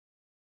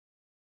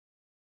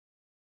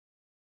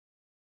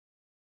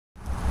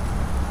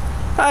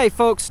Hi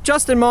folks,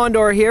 Justin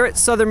Mondor here at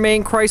Southern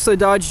Maine Chrysler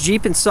Dodge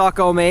Jeep in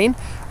Saco, Maine.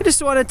 I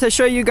just wanted to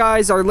show you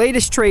guys our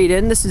latest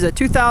trade-in. This is a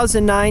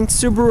 2009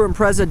 Subaru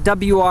Impreza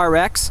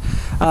WRX.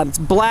 It's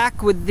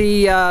black with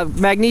the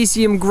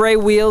magnesium gray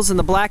wheels and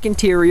the black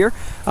interior.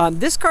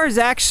 This car is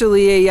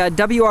actually a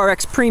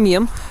WRX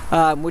Premium,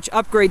 which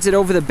upgrades it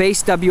over the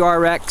base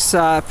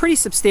WRX pretty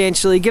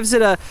substantially. Gives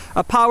it a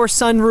power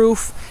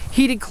sunroof,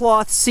 heated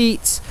cloth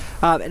seats.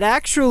 It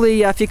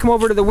actually, if you come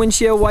over to the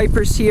windshield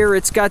wipers here,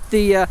 it's got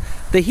the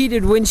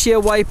heated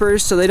windshield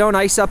wipers so they don't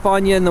ice up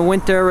on you in the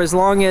winter, as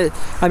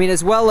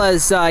well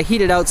as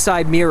heated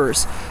outside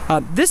mirrors.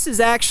 This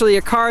is actually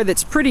a car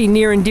that's pretty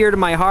near and dear to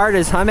my heart,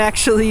 as I'm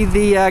actually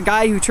the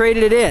guy who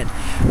traded it in.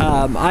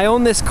 I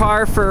own this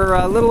car for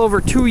a little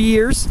over 2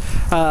 years.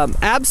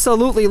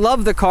 Absolutely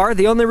love the car.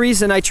 The only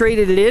reason I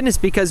traded it in is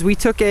because we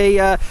took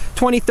a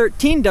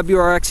 2013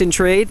 WRX in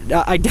trade,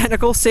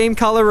 identical, same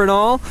color and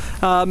all,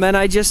 and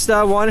I just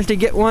wanted to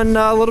get one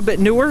a little bit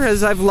newer,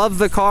 as I've loved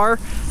the car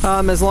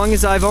as long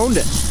as I've owned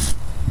it.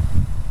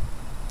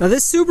 Now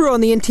this Subaru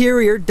on the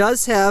interior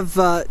does have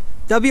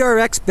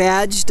WRX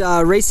badged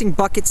racing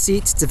bucket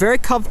seats. It's a very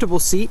comfortable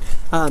seat.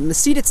 The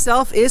seat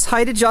itself is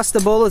height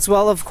adjustable, as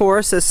well, of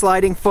course, as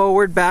sliding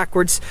forward,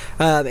 backwards,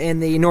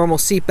 and the normal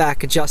seat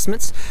back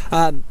adjustments.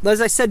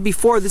 As I said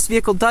before, this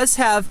vehicle does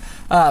have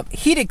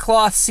heated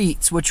cloth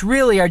seats, which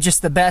really are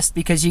just the best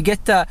because you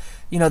get the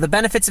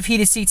benefits of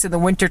heated seats in the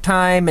winter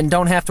time and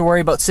don't have to worry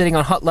about sitting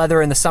on hot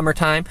leather in the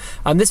summertime.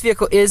 This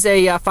vehicle is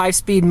a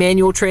 5-speed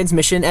manual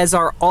transmission, as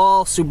are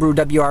all Subaru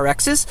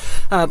WRXs.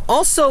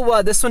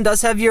 Also, this one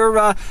does have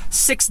your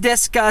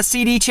 6-disc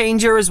CD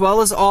changer, as well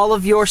as all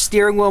of your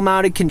steering wheel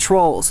mounted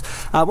controls.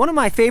 One of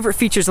my favorite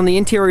features on the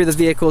interior of the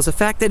vehicle is the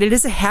fact that it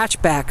is a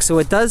hatchback, so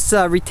it does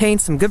retain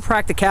some good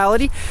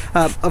practicality.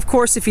 Of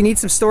course, if you need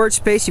some storage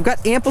space, you've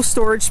got ample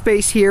storage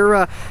space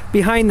here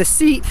behind the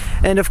seat,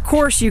 and of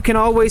course you can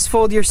always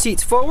fold your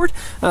seats forward.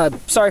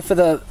 Sorry for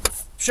the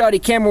shoddy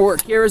camera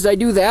work here as I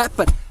do that,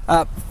 but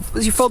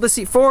as you fold the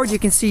seat forward, you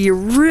can see you're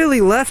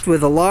really left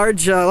with a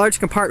large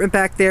compartment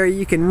back there.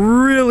 You can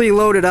really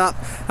load it up.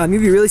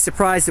 You'd be really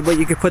surprised at what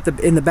you could put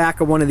in the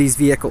back of one of these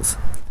vehicles.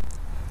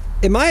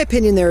 In my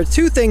opinion, there are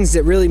two things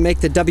that really make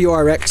the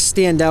WRX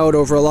stand out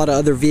over a lot of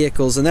other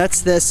vehicles, and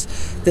that's this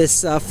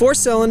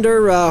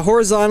 4-cylinder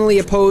horizontally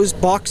opposed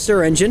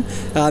boxer engine.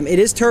 It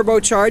is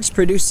turbocharged,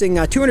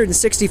 producing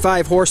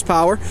 265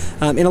 horsepower.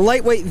 In a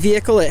lightweight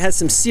vehicle, it has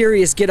some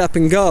serious get up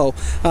and go.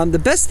 The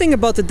best thing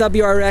about the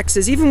WRX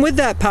is, even with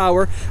that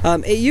power,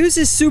 it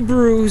uses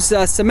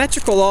Subaru's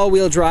Symmetrical All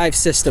Wheel Drive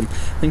system.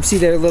 You can see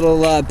their little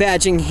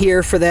badging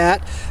here for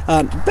that.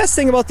 Best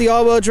thing about the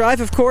all wheel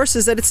drive, of course,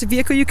 is that it's a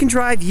vehicle you can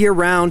drive year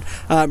round,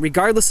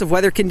 regardless of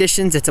weather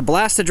conditions. It's a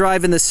blast to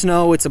drive in the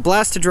snow. It's a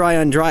blast to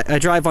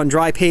drive on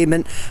dry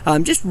pavement.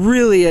 Just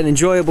really an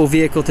enjoyable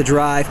vehicle to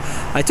drive.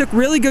 I took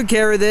really good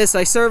care of this.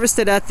 I serviced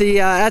it at the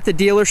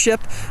dealership.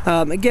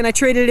 Again, I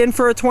traded it in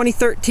for a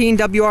 2013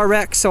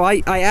 WRX, so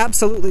I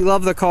absolutely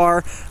love the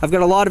car. I've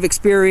got a lot of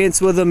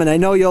experience with them, and I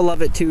know you'll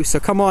love it too. So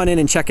come on in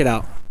and check it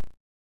out.